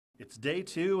It's day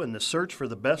 2, and the search for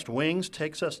the best wings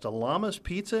takes us to Llama's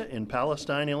Pizza in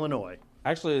Palestine, Illinois.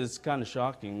 Actually, it's kind of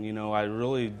shocking. You know, I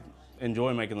really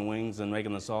enjoy making the wings and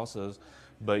making the salsas,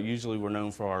 but usually we're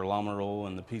known for our llama roll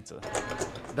and the pizza.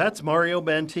 That's Mario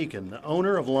Bantikin, the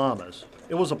owner of Llama's.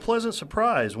 It was a pleasant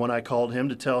surprise when I called him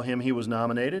to tell him he was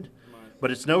nominated, but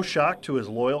it's no shock to his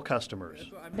loyal customers.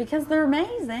 Because they're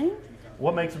amazing.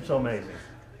 What makes them so amazing?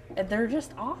 They're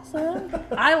just awesome.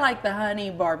 I like the honey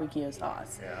barbecue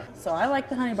sauce. Yeah. So I like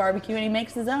the honey barbecue, and he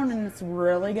makes his own, and it's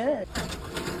really good.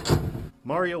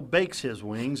 Mario bakes his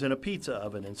wings in a pizza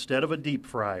oven instead of a deep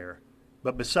fryer.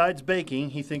 But besides baking,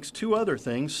 he thinks 2 other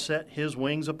things set his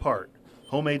wings apart.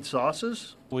 Homemade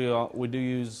sauces. We do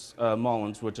use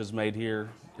Mullins, which is made here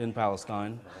in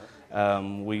Palestine.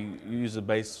 We use a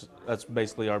base, that's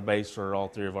basically our base for all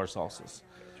 3 of our sauces.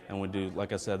 And we do,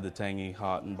 like I said, the tangy,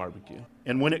 hot, and barbecue.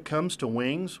 And when it comes to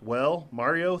wings, well,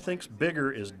 Mario thinks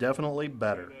bigger is definitely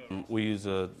better. We use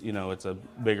it's a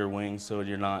bigger wing, so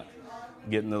you're not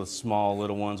getting those small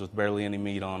little ones with barely any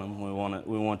meat on them. We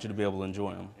want you to be able to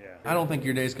enjoy them. I don't think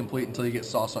your day's complete until you get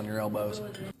sauce on your elbows.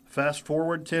 Fast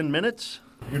forward 10 minutes,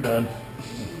 you're done.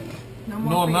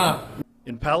 No, I'm not.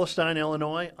 In Palestine,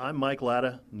 Illinois, I'm Mike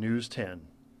Latta, News 10.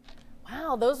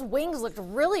 Wow, those wings looked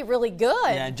really, really good.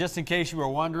 Yeah, and just in case you were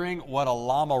wondering what a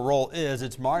llama roll is,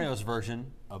 it's Mario's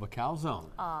version of a calzone.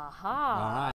 Aha. All right.